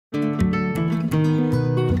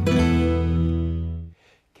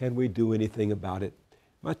Can we do anything about it?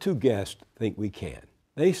 My two guests think we can.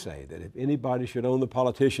 They say that if anybody should own the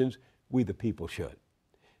politicians, we the people should.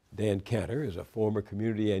 Dan Cantor is a former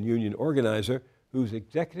community and union organizer who's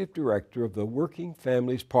executive director of the Working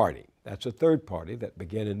Families Party. That's a third party that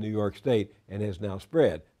began in New York State and has now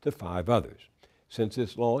spread to 5 others. Since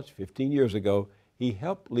its launch 15 years ago, he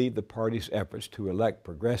helped lead the party's efforts to elect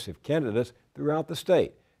progressive candidates throughout the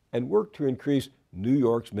state and work to increase New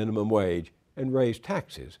York's minimum wage and raise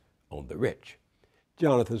taxes on the rich.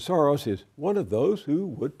 Jonathan Soros is one of those who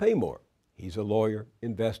would pay more. He's a lawyer,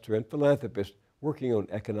 investor, and philanthropist working on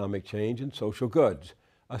economic change and social goods,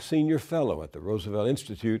 a senior fellow at the Roosevelt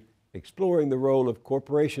Institute exploring the role of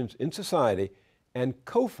corporations in society, and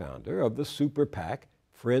co-founder of the super PAC,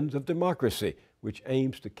 Friends of Democracy, which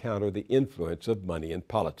aims to counter the influence of money in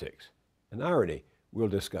politics. An irony we'll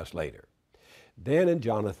discuss later. Dan and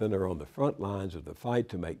Jonathan are on the front lines of the fight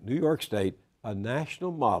to make New York State a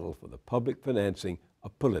national model for the public financing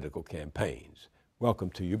of political campaigns. Welcome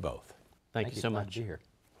to you both. Thank you so much. Here.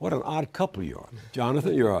 What an odd couple you are.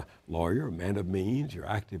 Jonathan, you're a lawyer, a man of means, you're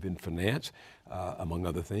active in finance, among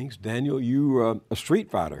other things. Daniel, you're a street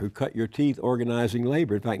fighter who cut your teeth organizing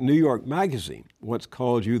labor. In fact, New York Magazine once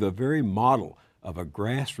called you the very model of a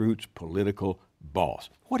grassroots political boss.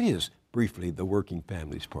 What is, briefly, the Working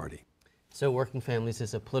Families Party? So Working Families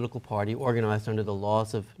is a political party organized under the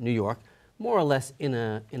laws of New York, more or less in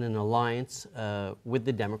an alliance with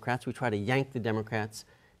the Democrats. We try to yank the Democrats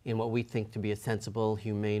in what we think to be a sensible,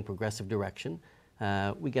 humane, progressive direction.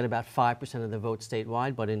 We get about 5% of the vote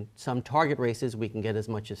statewide, but in some target races, we can get as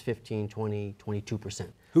much as 15, 20, 22%.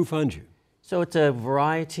 Who funds you? So it's a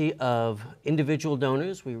variety of individual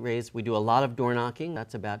donors. We do a lot of door knocking.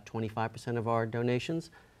 That's about 25% of our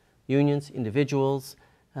donations. Unions, individuals,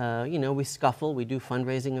 we scuffle, we do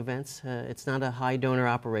fundraising events. It's not a high donor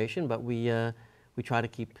operation, but we try to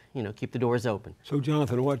keep the doors open. So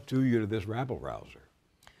Jonathan, what drew you to this rabble rouser?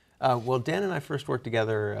 Well, Dan and I first worked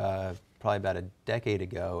together probably about a decade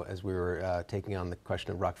ago as we were taking on the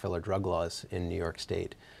question of Rockefeller drug laws in New York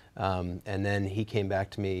State. And then he came back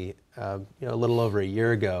to me a little over a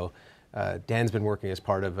year ago. Dan's been working as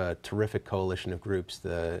part of a terrific coalition of groups,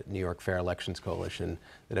 the New York Fair Elections Coalition,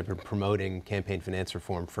 that have been promoting campaign finance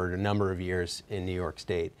reform for a number of years in New York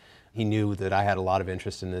State. He knew that I had a lot of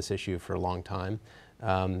interest in this issue for a long time.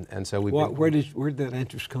 And so where did that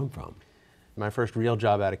interest come from? My first real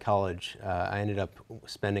job out of college, I ended up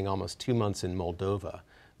spending almost 2 months in Moldova,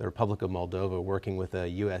 the Republic of Moldova, working with a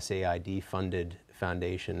USAID-funded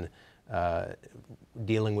foundation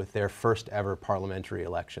dealing with their first ever parliamentary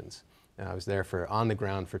elections. I was there on the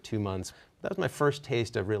ground for 2 months. That was my first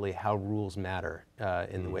taste of really how rules matter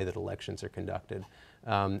in the way that elections are conducted,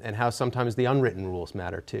 and how sometimes the unwritten rules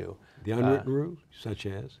matter too. The unwritten rules, such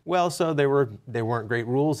as? Well, so there weren't great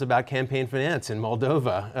rules about campaign finance in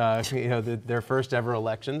Moldova. Their first ever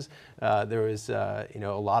elections, there was a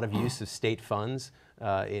lot of use of state funds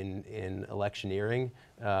in electioneering.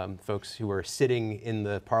 Folks who were sitting in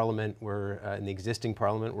the parliament in the existing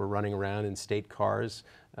parliament were running around in state cars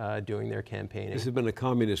doing their campaigning. This has been a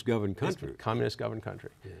communist-governed country. Communist-governed country.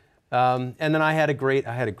 Yeah. And then I had a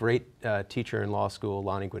great teacher in law school,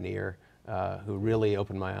 Lonnie Guinier, who really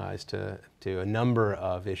opened my eyes to a number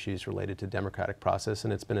of issues related to democratic process,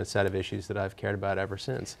 and it's been a set of issues that I've cared about ever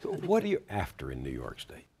since. So what are you after in New York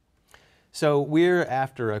State? So we're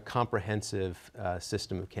after a comprehensive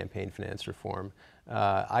system of campaign finance reform.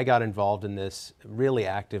 I got involved in this really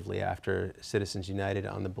actively after Citizens United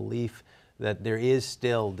on the belief that there is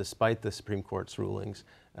still, despite the Supreme Court's rulings,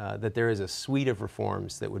 that there is a suite of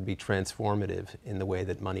reforms that would be transformative in the way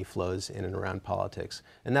that money flows in and around politics.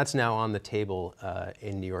 And that's now on the table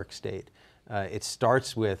in New York State. It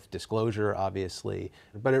starts with disclosure, obviously,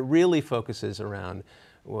 but it really focuses around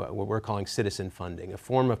what we're calling citizen funding, a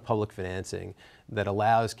form of public financing that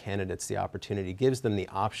allows candidates the opportunity, gives them the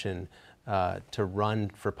option to run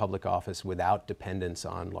for public office without dependence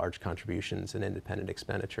on large contributions and independent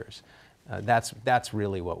expenditures. That's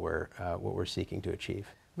really what we're seeking to achieve.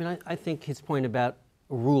 I mean, I think his point about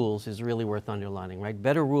rules is really worth underlining, right?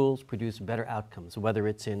 Better rules produce better outcomes, whether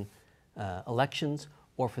it's in elections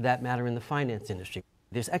or, for that matter, in the finance industry.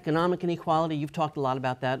 There's economic inequality. You've talked a lot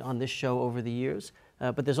about that on this show over the years,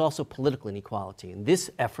 but there's also political inequality. And this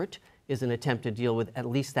effort is an attempt to deal with at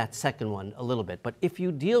least that second one a little bit. But if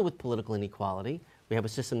you deal with political inequality, we have a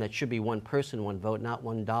system that should be one person, one vote, not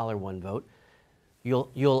 $1, one vote.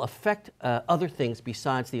 You'll affect other things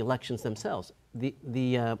besides the elections themselves.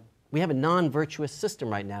 We have a non-virtuous system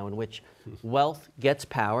right now in which wealth gets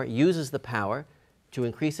power, uses the power to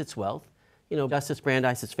increase its wealth. Justice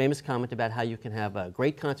Brandeis's famous comment about how you can have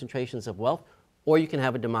great concentrations of wealth or you can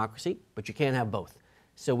have a democracy, but you can't have both.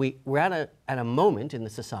 So we're at a moment in the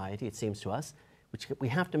society, it seems to us, which we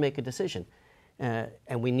have to make a decision.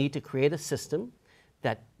 And we need to create a system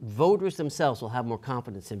that voters themselves will have more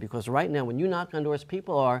confidence in, because right now when you knock on doors,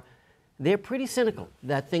 they're pretty cynical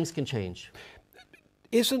that things can change.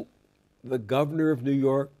 Isn't the governor of New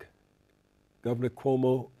York, Governor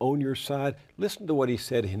Cuomo, on your side? Listen to what he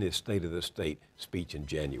said in his State of the State speech in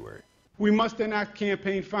January. We must enact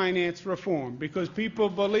campaign finance reform because people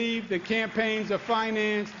believe that campaigns are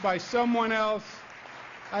financed by someone else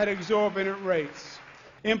at exorbitant rates.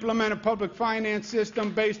 Implement a public finance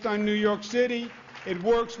system based on New York City. It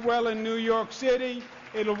works well in New York City.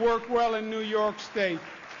 It'll work well in New York State.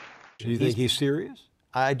 Do you think he's serious?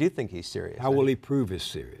 I do think he's serious. How will he prove his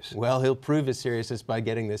serious? Well, he'll prove his seriousness by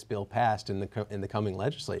getting this bill passed in the coming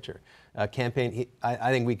legislature. I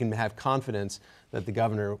think we can have confidence that the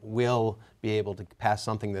governor will be able to pass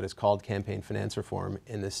something that is called campaign finance reform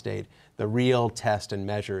in this state. The real test and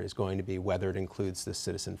measure is going to be whether it includes this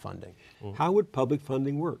citizen funding. How would public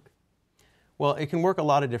funding work? Well, it can work a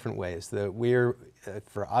lot of different ways.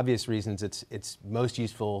 For obvious reasons, it's most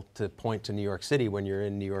useful to point to New York City when you're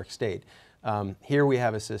in New York State. Here we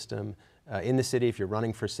have a system in the city, if you're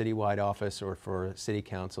running for citywide office or for city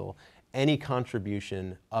council, any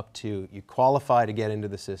contribution up to, you qualify to get into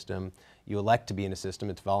the system, you elect to be in a system,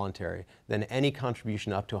 it's voluntary, then any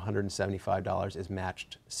contribution up to $175 is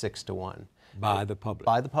matched 6 to 1. By the public?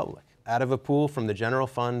 By the public, out of a pool from the general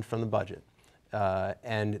fund, from the budget.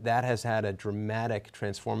 And that has had a dramatic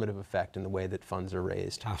transformative effect in the way that funds are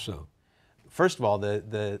raised. How so? First of all,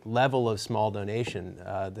 the level of small donation.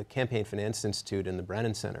 The Campaign Finance Institute and the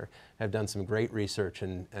Brennan Center have done some great research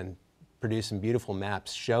and produced some beautiful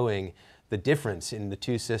maps showing the difference in the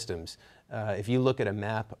two systems. If you look at a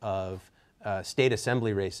map of state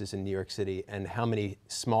assembly races in New York City and how many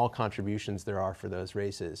small contributions there are for those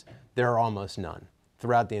races, there are almost none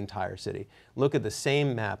throughout the entire city. Look at the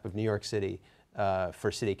same map of New York City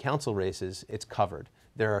for city council races, it's covered.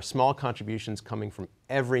 There are small contributions coming from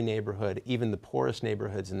every neighborhood, even the poorest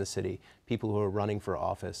neighborhoods in the city. People who are running for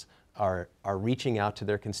office are reaching out to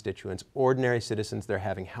their constituents, ordinary citizens. They're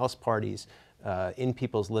having house parties in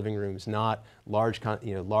people's living rooms, not large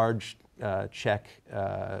check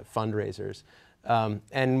fundraisers.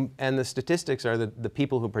 And the statistics are that the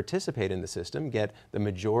people who participate in the system get the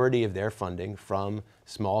majority of their funding from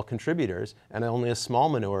small contributors, and only a small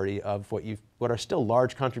minority of what are still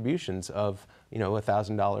large contributions of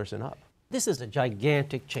 $1,000 and up. This is a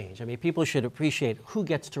gigantic change. I mean, people should appreciate who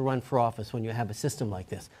gets to run for office when you have a system like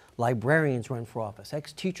this. Librarians run for office,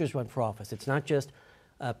 ex-teachers run for office. It's not just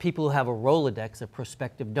people who have a Rolodex of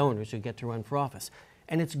prospective donors who get to run for office.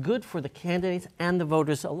 And it's good for the candidates and the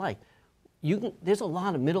voters alike. There's a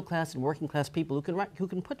lot of middle class and working class people who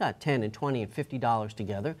can put that $10 and $20 and $50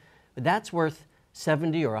 together, but that's worth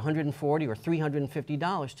 $70 or $140 or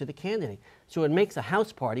 $350 to the candidate. So it makes a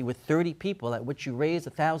house party with 30 people at which you raise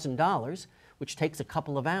 $1,000, which takes a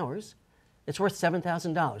couple of hours. It's worth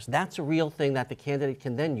 $7,000. That's a real thing that the candidate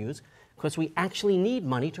can then use, because we actually need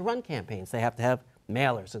money to run campaigns. They have to have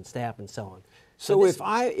mailers and staff and so on. So if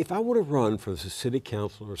I were to run for the city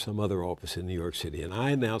council or some other office in New York City, and I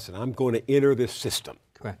announce that I'm going to enter this system,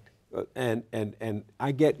 correct, and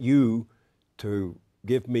I get you to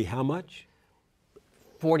give me how much?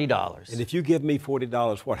 $40. And if you give me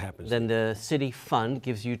 $40, what happens? Then the city fund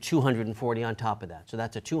gives you $240 on top of that. So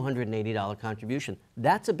that's a $280 contribution.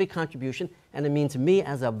 That's a big contribution, and it means me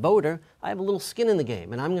as a voter, I have a little skin in the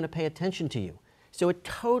game, and I'm going to pay attention to you. So it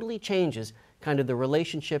totally changes kind of the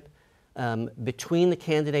relationship between the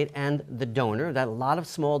candidate and the donor. That a lot of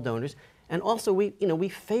small donors, and also we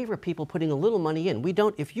favor people putting a little money in. We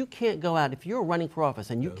don't. If you can't go out, if you're running for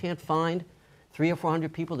office and you can't find 300 or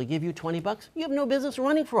 400 people to give you $20, you have no business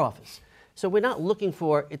running for office. So we're not looking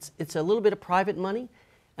for, it's a little bit of private money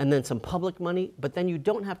and then some public money, but then you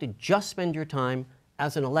don't have to just spend your time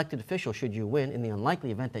as an elected official should you win, in the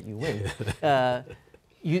unlikely event that you win.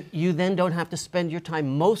 You then don't have to spend your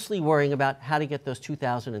time mostly worrying about how to get those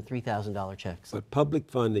 $2,000 and $3,000 checks. But public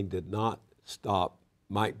funding did not stop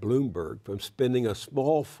Mike Bloomberg from spending a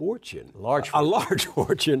small fortune, a large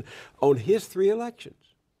fortune on his 3 elections.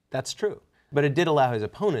 That's true. But it did allow his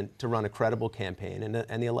opponent to run a credible campaign,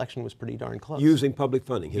 and the election was pretty darn close. Using public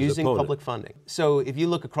funding, his opponent. Public funding. So if you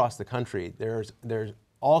look across the country, there's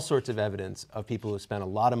all sorts of evidence of people who spent a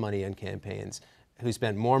lot of money on campaigns, who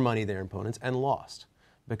spent more money than their opponents and lost.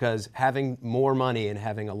 Because having more money and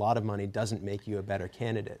having a lot of money doesn't make you a better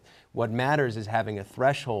candidate. What matters is having a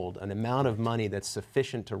threshold, an amount of money that's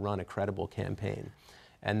sufficient to run a credible campaign.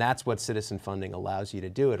 And that's what citizen funding allows you to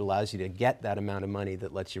do. It allows you to get that amount of money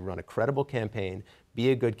that lets you run a credible campaign,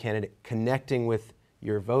 be a good candidate, connecting with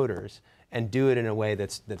your voters, and do it in a way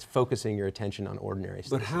that's focusing your attention on ordinary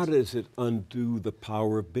citizens. But how does it undo the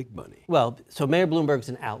power of big money? Well, so Mayor Bloomberg's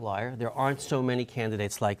an outlier. There aren't so many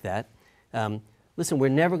candidates like that. Listen, we're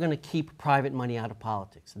never going to keep private money out of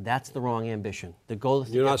politics. That's the wrong ambition. The goal is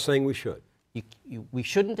to You're not saying we should. we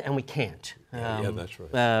shouldn't and we can't. Yeah, that's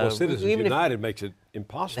right. Well, Citizens United makes it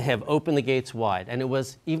impossible. They have opened the gates wide. And it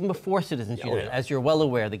was even before Citizens United. As you're well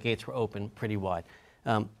aware, the gates were open pretty wide.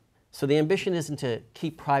 So the ambition isn't to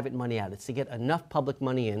keep private money out. It's to get enough public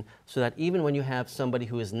money in so that even when you have somebody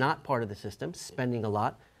who is not part of the system spending a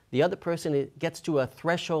lot, the other person gets to a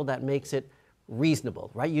threshold that makes it reasonable,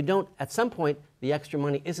 right? You don't, at some point, the extra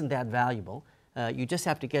money isn't that valuable. You just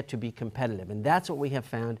have to get to be competitive. And that's what we have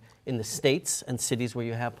found in the states and cities where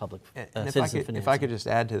you have public citizen financing. If I could just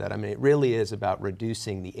add to that, I mean, it really is about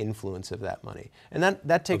reducing the influence of that money. And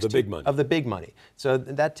that takes of the big money. Of the big money. So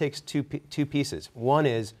that takes two pieces. One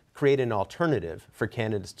is create an alternative for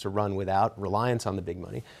candidates to run without reliance on the big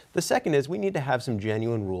money. The second is we need to have some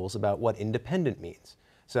genuine rules about what independent means.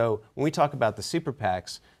 So when we talk about the super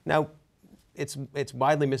PACs, now it's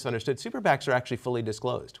widely misunderstood. Super PACs are actually fully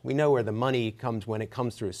disclosed. We know where the money comes when it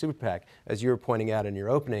comes through a super PAC. As you were pointing out in your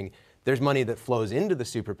opening, there's money that flows into the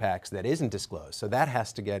super PACs that isn't disclosed. So that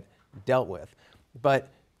has to get dealt with. But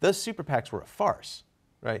those super PACs were a farce,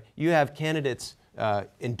 right? You have candidates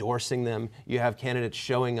endorsing them. You have candidates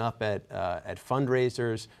showing up at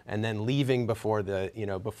fundraisers and then leaving before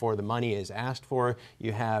the money is asked for.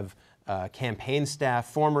 You have campaign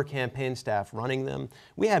staff, former campaign staff running them.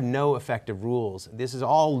 We have no effective rules. This is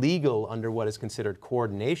all legal under what is considered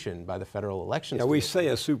coordination by the Federal Elections Commission. We say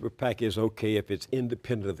a super PAC is okay if it's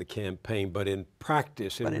independent of the campaign, but in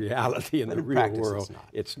practice, in reality, in the real world,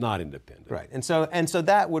 it's not independent. Right, and so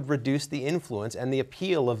that would reduce the influence and the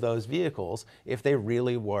appeal of those vehicles if they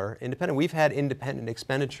really were independent. We've had independent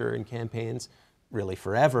expenditure in campaigns really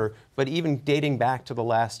forever, but even dating back to the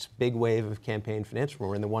last big wave of campaign finance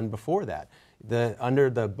reform and the one before that. Under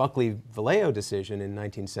the Buckley-Vallejo decision in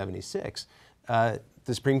 1976, the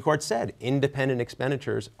Supreme Court said independent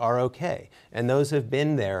expenditures are okay, and those have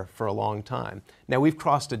been there for a long time. Now we've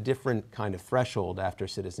crossed a different kind of threshold after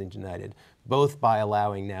Citizens United, both by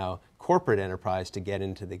allowing now corporate enterprise to get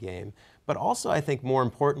into the game, but also I think more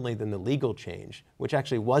importantly than the legal change, which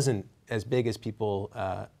actually wasn't as big as people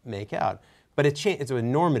make out, but it's a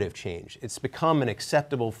normative change. It's become an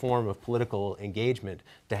acceptable form of political engagement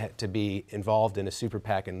to be involved in a super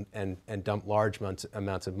PAC and dump large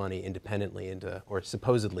amounts of money independently into, or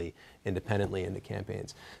supposedly independently into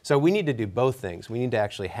campaigns. So we need to do both things. We need to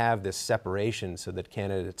actually have this separation so that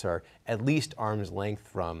candidates are at least arm's length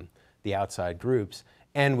from the outside groups,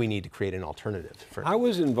 and we need to create an alternative. I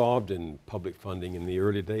was involved in public funding in the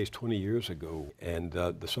early days, 20 years ago, and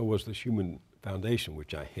so was the Human Foundation,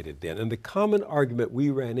 which I headed then. And the common argument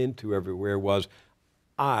we ran into everywhere was,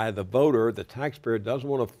 the voter, the taxpayer, doesn't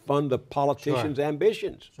want to fund the politician's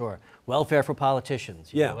ambitions. Sure. Welfare for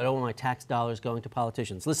politicians. Yeah. I don't want my tax dollars going to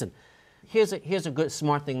politicians. Listen, here's a good,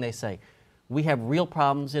 smart thing they say. We have real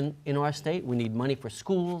problems in our state. We need money for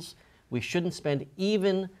schools. We shouldn't spend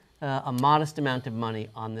even a modest amount of money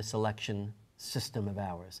on this election system of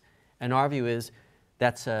ours. And our view is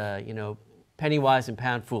that's, penny wise and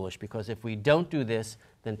pound foolish, because if we don't do this,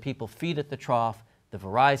 then people feed at the trough. The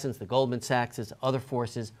Verizons, the Goldman Sachs, other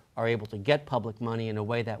forces are able to get public money in a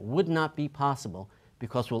way that would not be possible,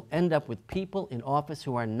 because we'll end up with people in office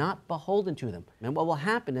who are not beholden to them. And what will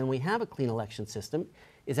happen, and we have a clean election system,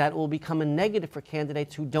 is that it will become a negative for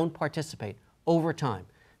candidates who don't participate over time.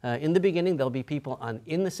 In the beginning, there'll be people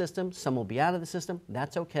in the system, some will be out of the system,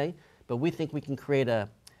 that's okay, but we think we can create a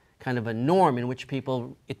kind of a norm in which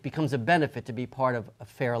it becomes a benefit to be part of a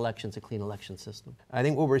fair elections, a clean election system. I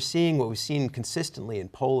think what we've seen consistently in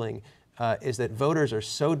polling is that voters are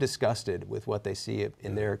so disgusted with what they see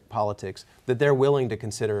in their politics that they're willing to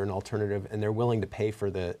consider an alternative, and they're willing to pay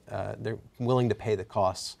the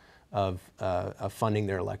costs of funding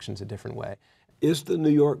their elections a different way. Is the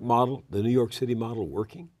New York model, the New York City model,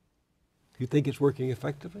 working? You think it's working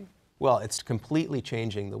effectively? Well, it's completely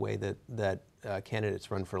changing the way that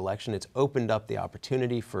candidates run for election. It's opened up the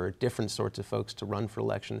opportunity for different sorts of folks to run for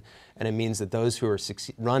election, and it means that those who are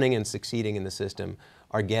running and succeeding in the system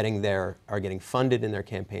are getting funded in their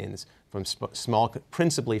campaigns from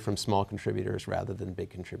principally from small contributors rather than big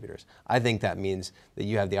contributors. I think that means that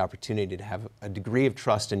you have the opportunity to have a degree of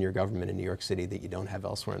trust in your government in New York City that you don't have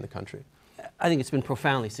elsewhere in the country. I think it's been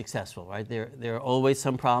profoundly successful, right? There are always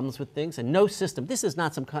some problems with things, and no system, this is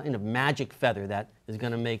not some kind of magic feather that is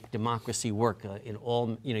going to make democracy work in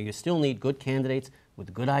all, you still need good candidates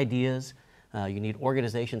with good ideas, you need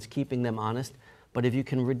organizations keeping them honest, but if you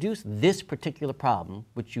can reduce this particular problem,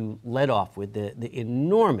 which you led off with, the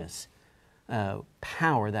enormous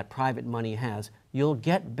power that private money has, you'll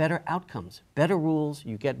get better outcomes. Better rules,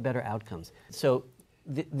 you get better outcomes. So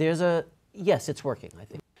yes, it's working, I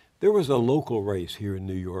think. There was a local race here in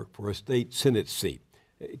New York for a state Senate seat.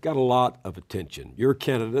 It got a lot of attention. Your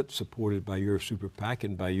candidate, supported by your super PAC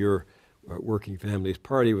and by your Working Families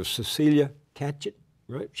Party, was Cecilia Katchett,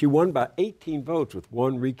 right? She won by 18 votes with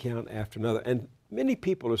one recount after another. And many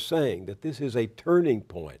people are saying that this is a turning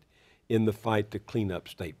point in the fight to clean up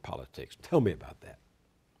state politics. Tell me about that.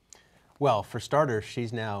 Well, for starters,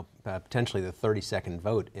 she's now potentially the 32nd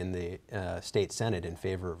vote in the state Senate in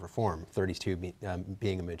favor of reform, 32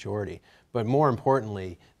 being a majority. But more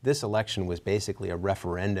importantly, this election was basically a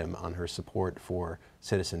referendum on her support for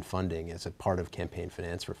citizen funding as a part of campaign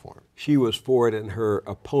finance reform. She was for it and her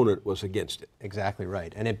opponent was against it. Exactly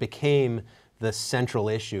right. And it became the central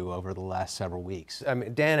issue over the last several weeks.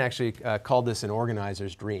 Dan actually called this an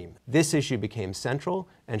organizer's dream. This issue became central,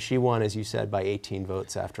 and she won, as you said, by 18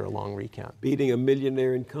 votes after a long recount. Beating a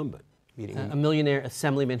millionaire incumbent. A millionaire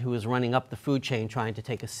assemblyman who was running up the food chain trying to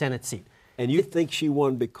take a Senate seat. And you think she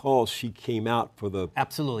won because she came out for the...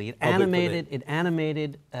 Absolutely. It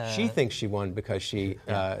animated... She thinks she won because she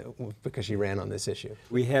ran on this issue.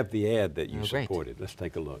 We have the ad that you supported. Let's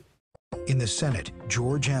take a look. In the Senate,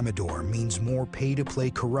 George Amador means more pay-to-play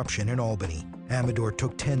corruption in Albany. Amador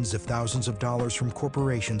took tens of thousands of dollars from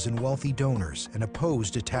corporations and wealthy donors and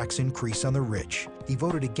opposed a tax increase on the rich. He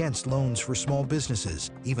voted against loans for small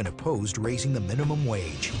businesses, even opposed raising the minimum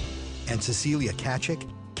wage. And Cecilia Katchett?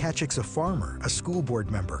 Katchett's a farmer, a school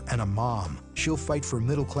board member, and a mom. She'll fight for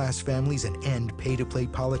middle-class families and end pay-to-play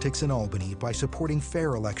politics in Albany by supporting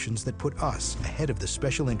fair elections that put us ahead of the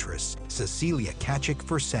special interests. Cecilia Katchett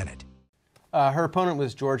for Senate. Her opponent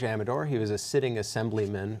was George Amador. He was a sitting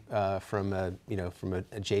assemblyman from an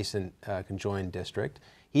adjacent conjoined district.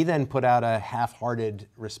 He then put out a half-hearted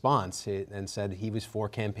response and said he was for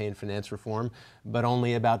campaign finance reform, but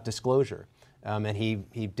only about disclosure. And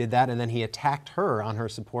he did that, and then he attacked her on her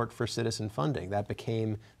support for citizen funding.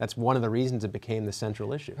 That's one of the reasons it became the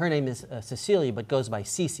central issue. Her name is Cecilia, but goes by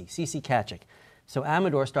Cece Katchett. So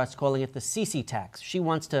Amador starts calling it the Cece tax. She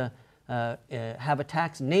wants to have a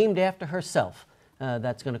tax named after herself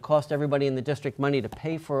that's going to cost everybody in the district money to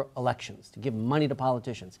pay for elections, to give money to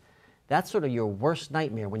politicians. That's sort of your worst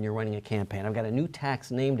nightmare when you're running a campaign. I've got a new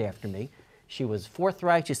tax named after me. She was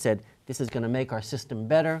forthright. She said, this is going to make our system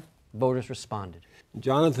better. Voters responded.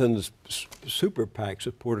 Jonathan's super PAC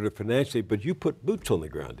supported it financially, but you put boots on the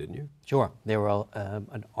ground, didn't you? Sure. There were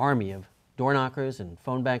an army of door knockers and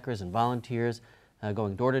phone bankers and volunteers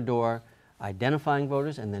going door to door, identifying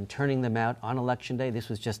voters and then turning them out on Election Day. This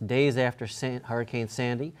was just days after Hurricane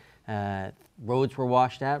Sandy. Roads were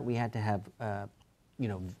washed out. We had to have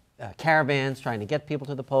caravans trying to get people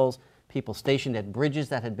to the polls, people stationed at bridges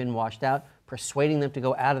that had been washed out, persuading them to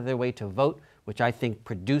go out of their way to vote, which I think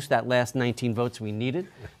produced that last 19 votes we needed.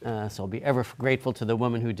 So I'll be ever grateful to the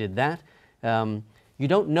woman who did that. You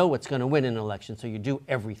don't know what's going to win an election, so you do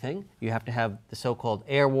everything. You have to have the so-called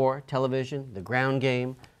air war television, the ground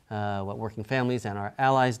game, what Working Families and our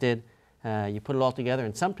allies did. You put it all together,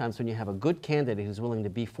 and sometimes when you have a good candidate who's willing to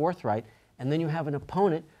be forthright, and then you have an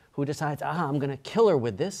opponent who decides, I'm going to kill her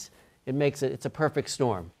with this, it's a perfect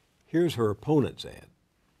storm. Here's her opponent's ad.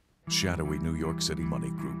 Shadowy New York City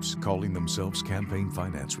money groups, calling themselves campaign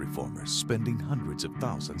finance reformers, spending hundreds of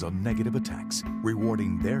thousands on negative attacks,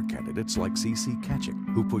 rewarding their candidates like Cece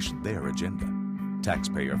Katchett, who pushed their agenda.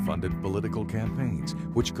 Taxpayer-funded political campaigns,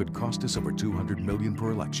 which could cost us over $200 million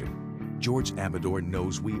per election. George Amador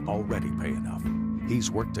knows we already pay enough.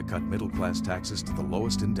 He's worked to cut middle-class taxes to the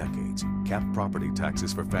lowest in decades, cap property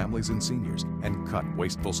taxes for families and seniors, and cut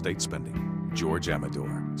wasteful state spending. George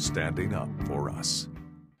Amador, standing up for us.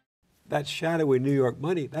 That shadowy New York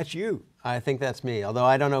money, that's you. I think that's me, although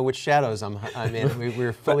I don't know which shadows I'm in. We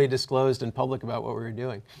were fully disclosed in public about what we were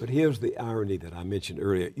doing. But here's the irony that I mentioned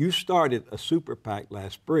earlier. You started a super PAC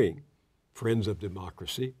last spring, Friends of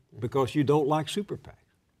Democracy, because you don't like super PACs,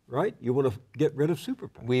 right? You want to get rid of super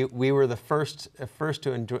PACs. We were the first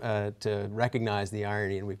to recognize the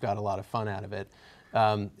irony, and we've got a lot of fun out of it.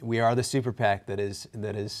 We are the super PAC that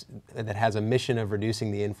has a mission of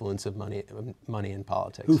reducing the influence of money in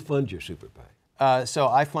politics. Who funds your super PAC? So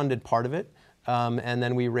I funded part of it, and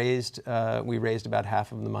then we raised about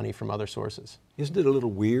half of the money from other sources. Isn't it a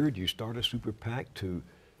little weird? You start a super PAC to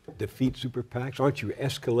defeat super PACs? Aren't you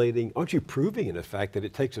escalating, aren't you proving in effect that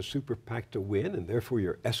it takes a super PAC to win and therefore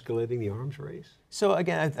you're escalating the arms race? So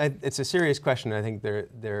again, it's a serious question. I think there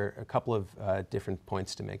are a couple of different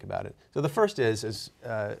points to make about it. So the first is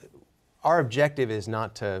our objective is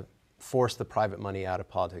not to force the private money out of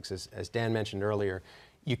politics. As Dan mentioned earlier,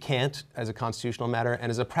 you can't as a constitutional matter,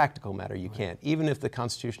 and as a practical matter, you can't. Even if the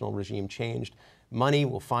constitutional regime changed, money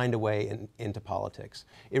will find a way into politics.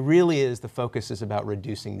 It really is, the focus is about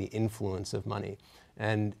reducing the influence of money.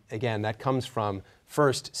 And again, that comes from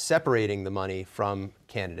first separating the money from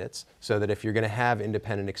candidates so that if you're going to have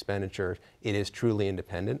independent expenditure, it is truly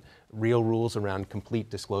independent. Real rules around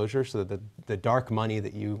complete disclosure so that the dark money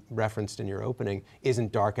that you referenced in your opening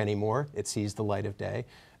isn't dark anymore. It sees the light of day.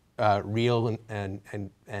 Real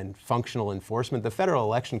and functional enforcement. The Federal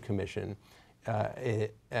Election Commission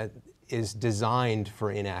is designed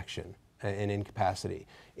for inaction and incapacity.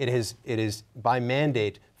 It is by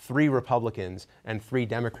mandate 3 Republicans and 3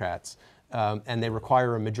 Democrats, and they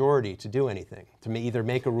require a majority to do anything, to either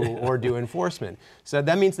make a rule or do enforcement. So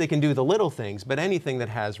that means they can do the little things, but anything that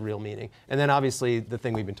has real meaning. And then obviously the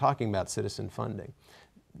thing we've been talking about, citizen funding.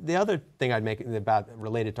 The other thing I'd make about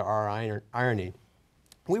related to our irony,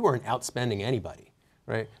 we weren't outspending anybody,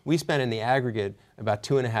 right? We spent in the aggregate about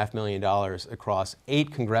 $2.5 million across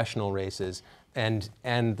 8 congressional races and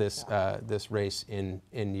this race in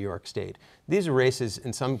New York State. These are races,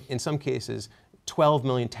 in some cases,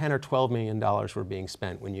 $10 or $12 million were being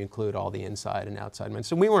spent when you include all the inside and outside money.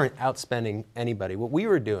 So we weren't outspending anybody. What we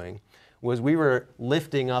were doing was we were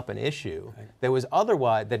lifting up an issue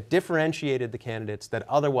that differentiated the candidates that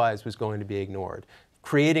otherwise was going to be ignored,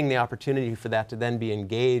 creating the opportunity for that to then be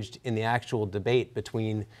engaged in the actual debate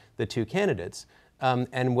between the 2 candidates.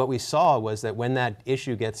 And what we saw was that when that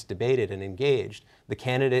issue gets debated and engaged, the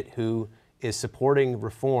candidate who is supporting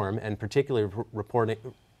reform and particularly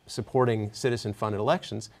supporting citizen-funded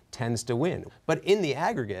elections tends to win. But in the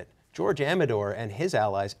aggregate, George Amador and his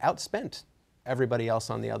allies outspent everybody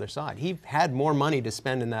else on the other side. He had more money to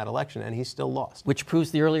spend in that election, and he still lost. Which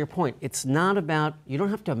proves the earlier point. It's not about, you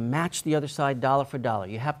don't have to match the other side dollar for dollar.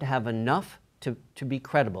 You have to have enough to be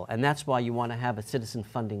credible. And that's why you want to have a citizen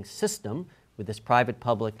funding system with this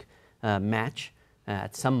private-public match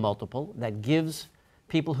at some multiple that gives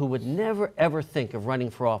people who would never, ever think of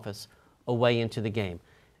running for office a way into the game.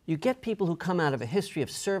 You get people who come out of a history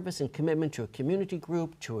of service and commitment to a community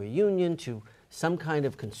group, to a union, to some kind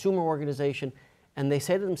of consumer organization, and they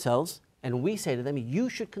say to themselves, and we say to them, you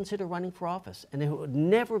should consider running for office. And it would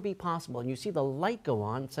never be possible. And you see the light go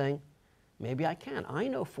on saying, maybe I can. I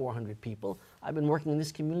know 400 people. I've been working in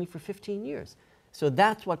this community for 15 years. So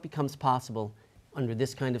that's what becomes possible under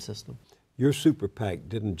this kind of system. Your super PAC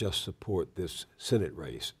didn't just support this Senate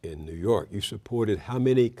race in New York. You supported how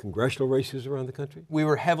many congressional races around the country? We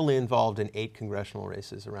were heavily involved in 8 congressional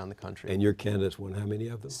races around the country. And your candidates won how many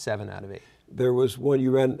of them? 7 out of 8. There was one,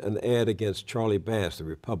 you ran an ad against Charlie Bass, the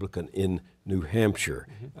Republican in New Hampshire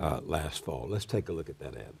last fall. Let's take a look at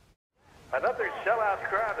that ad. Another sellout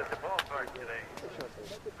crowd at the ballpark today.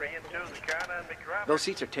 Bring it to the Cantor and McGrath. Those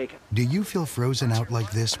seats are taken. Do you feel frozen out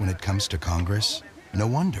like this when it comes to Congress? No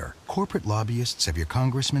wonder. Corporate lobbyists have your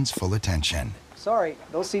congressman's full attention. Sorry,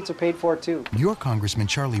 those seats are paid for too. Your Congressman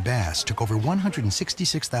Charlie Bass took over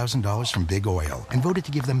 $166,000 from Big Oil and voted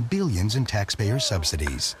to give them billions in taxpayer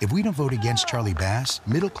subsidies. If we don't vote against Charlie Bass,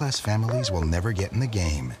 middle-class families will never get in the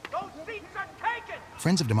game. Those seats are taken!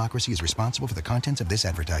 Friends of Democracy is responsible for the contents of this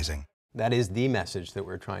advertising. That is the message that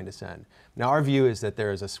we're trying to send. Now, our view is that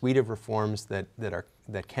there is a suite of reforms that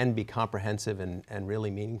can be comprehensive and really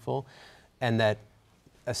meaningful, and that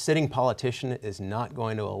a sitting politician is not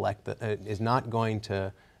going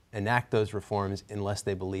to enact those reforms unless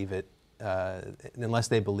they believe it, unless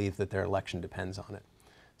they believe that their election depends on it.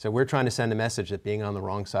 So we're trying to send a message that being on the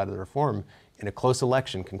wrong side of the reform in a close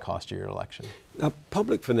election can cost you your election. Now,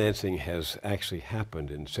 public financing has actually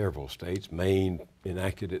happened in several states. Maine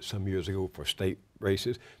enacted it some years ago for state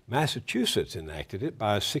races. Massachusetts enacted it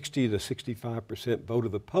by a 60 to 65% vote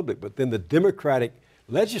of the public, but then the Democratic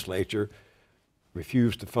legislature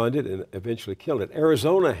refused to fund it and eventually killed it.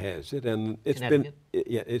 Arizona has it, and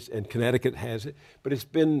and Connecticut has it, but it's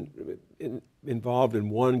been involved in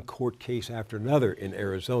one court case after another in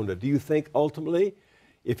Arizona. Do you think ultimately,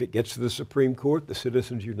 if it gets to the Supreme Court, the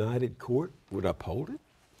Citizens United Court would uphold it?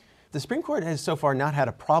 The Supreme Court has so far not had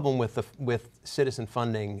a problem with citizen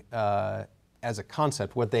funding as a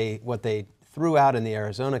concept. What they threw out in the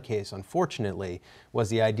Arizona case, unfortunately, was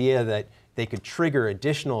the idea that they could trigger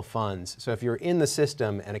additional funds. So if you're in the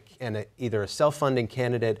system and either a self-funding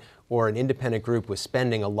candidate or an independent group was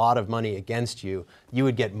spending a lot of money against you, you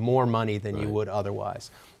would get more money than you would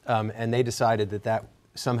otherwise. and they decided that that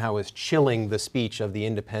somehow is chilling the speech of the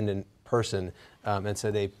independent person, and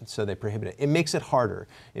so they prohibit it. It makes it harder.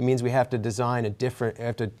 It means we have to design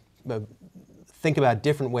think about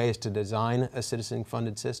different ways to design a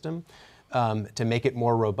citizen-funded system to make it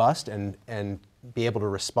more robust and be able to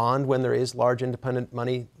respond when there is large independent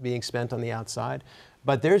money being spent on the outside.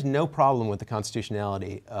 But there's no problem with the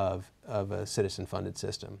constitutionality of a citizen-funded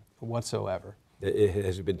system whatsoever.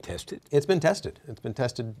 Has it been tested? It's been tested. It's been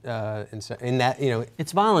tested in that,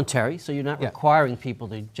 It's voluntary, so you're not requiring people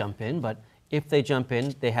to jump in, but if they jump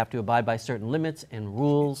in, they have to abide by certain limits and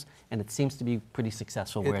rules, and it seems to be pretty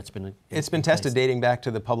successful where it's been tested dating back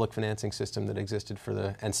to the public financing system that existed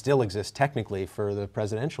and still exists technically for the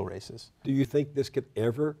presidential races. Do you think this could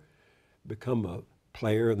ever become a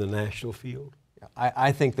player in the national field?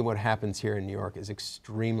 I think that what happens here in New York is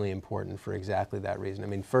extremely important for exactly that reason. I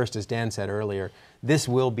mean, first, as Dan said earlier, this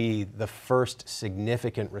will be the first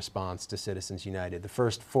significant response to Citizens United, the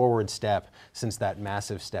first forward step since that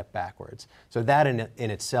massive step backwards. So that in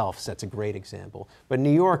itself sets a great example. But New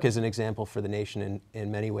York is an example for the nation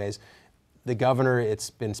in many ways. The governor, it's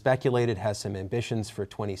been speculated, has some ambitions for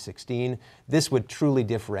 2016. This would truly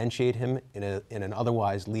differentiate him in an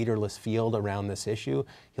otherwise leaderless field around this issue.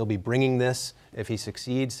 He'll be bringing this, if he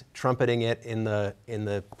succeeds, trumpeting it in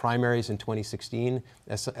the primaries in 2016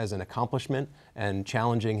 as an accomplishment, and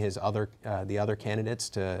challenging the other candidates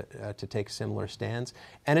to take similar stands.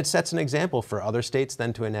 And it sets an example for other states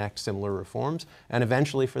then to enact similar reforms, and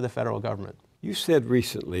eventually for the federal government. You said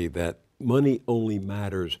recently that money only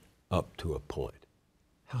matters up to a point.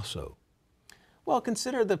 How so? Well,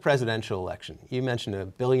 consider the presidential election. You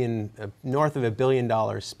mentioned north of $1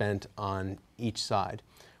 billion spent on each side.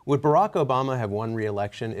 Would Barack Obama have won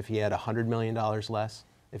re-election if he had $100 million less?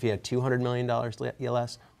 If he had $200 million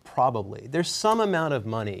less? Probably. There's some amount of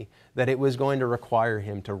money that it was going to require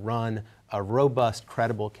him to run a robust,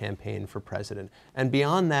 credible campaign for president. And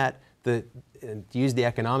beyond that, to use the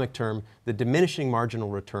economic term, the diminishing marginal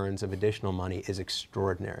returns of additional money is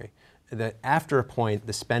extraordinary. That after a point,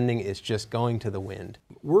 the spending is just going to the wind.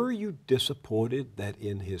 Were you disappointed that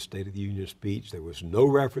in his State of the Union speech there was no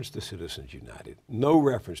reference to Citizens United, no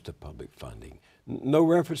reference to public funding, no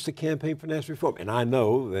reference to campaign finance reform? And I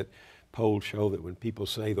know that polls show that when people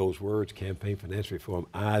say those words, campaign finance reform,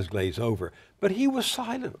 eyes glaze over. But he was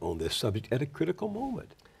silent on this subject at a critical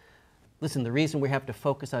moment. Listen, the reason we have to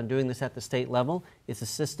focus on doing this at the state level is the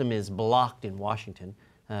system is blocked in Washington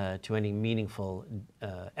to any meaningful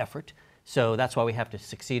effort. So that's why we have to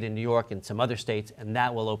succeed in New York and some other states, and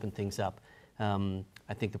that will open things up.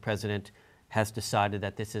 I think the president has decided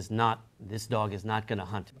that this dog is not going to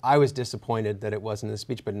hunt. I was disappointed that it wasn't in the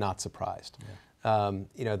speech, but not surprised. Yeah.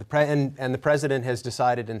 The president has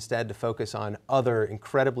decided instead to focus on other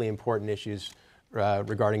incredibly important issues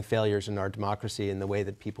regarding failures in our democracy and the way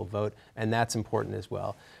that people vote, and that's important as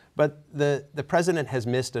well. But the president has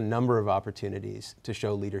missed a number of opportunities to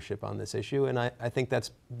show leadership on this issue, and I think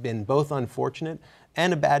that's been both unfortunate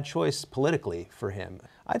and a bad choice politically for him.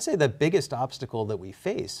 I'd say the biggest obstacle that we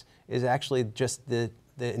face is actually just the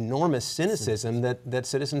enormous cynicism that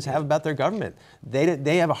citizens have about their government.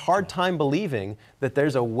 They have a hard time believing that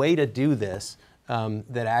there's a way to do this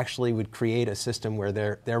that actually would create a system where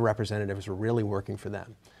their representatives are really working for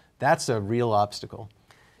them. That's a real obstacle.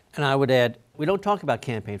 And I would add, we don't talk about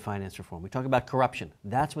campaign finance reform. We talk about corruption.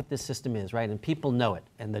 That's what this system is, right? And people know it.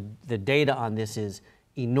 And the data on this is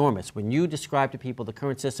enormous. When you describe to people the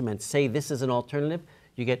current system and say this is an alternative,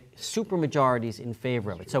 you get supermajorities in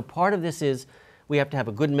favor of it. So part of this is we have to have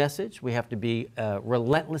a good message. We have to be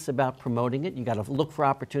relentless about promoting it. You got to look for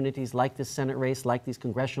opportunities like this Senate race, like these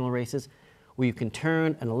congressional races, where you can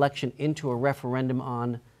turn an election into a referendum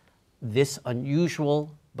on this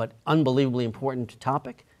unusual but unbelievably important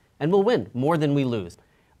topic, and we'll win more than we lose.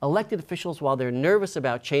 Elected officials, while they're nervous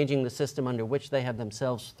about changing the system under which they have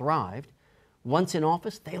themselves thrived, once in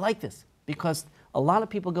office, they like this because a lot of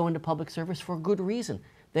people go into public service for a good reason.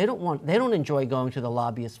 They don't enjoy going to the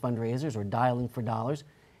lobbyist fundraisers or dialing for dollars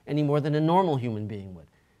any more than a normal human being would.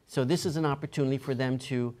 So this is an opportunity for them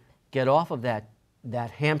to get off of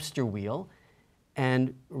that hamster wheel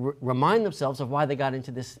and remind themselves of why they got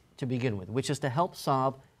into this to begin with, which is to help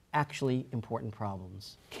solve actually important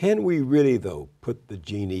problems. Can we really, though, put the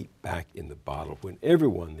genie back in the bottle when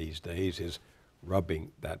everyone these days is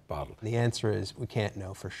rubbing that bottle? The answer is we can't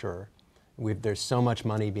know for sure. There's so much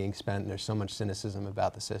money being spent and there's so much cynicism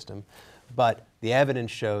about the system. But the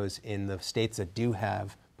evidence shows in the states that do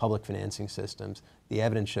have public financing systems, the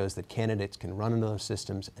evidence shows that candidates can run into those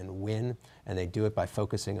systems and win, and they do it by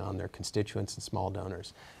focusing on their constituents and small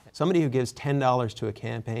donors. Somebody who gives $10 to a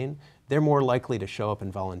campaign, they're more likely to show up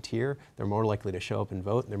and volunteer, they're more likely to show up and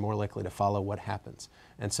vote, and they're more likely to follow what happens.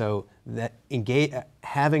 And so that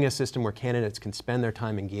having a system where candidates can spend their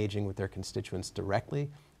time engaging with their constituents directly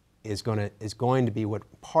is going to be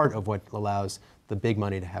part of what allows the big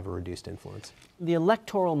money to have a reduced influence. The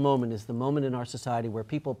electoral moment is the moment in our society where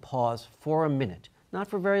people pause for a minute. Not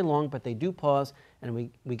for very long, but they do pause, and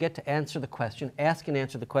we get to answer the question, ask and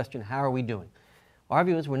answer the question, how are we doing? Our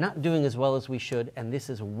view is we're not doing as well as we should, and this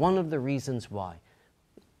is one of the reasons why.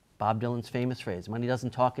 Bob Dylan's famous phrase, money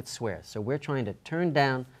doesn't talk, it swears. So we're trying to turn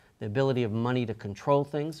down the ability of money to control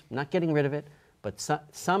things, not getting rid of it, but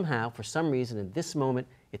somehow, for some reason, in this moment,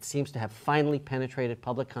 it seems to have finally penetrated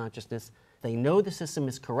public consciousness. They know the system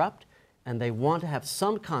is corrupt, and they want to have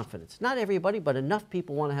some confidence. Not everybody, but enough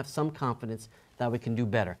people want to have some confidence that we can do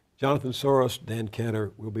better. Jonathan Soros, Dan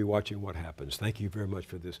Cantor, we'll be watching what happens. Thank you very much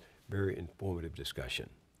for this very informative discussion.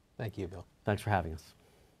 Thank you, Bill. Thanks for having us.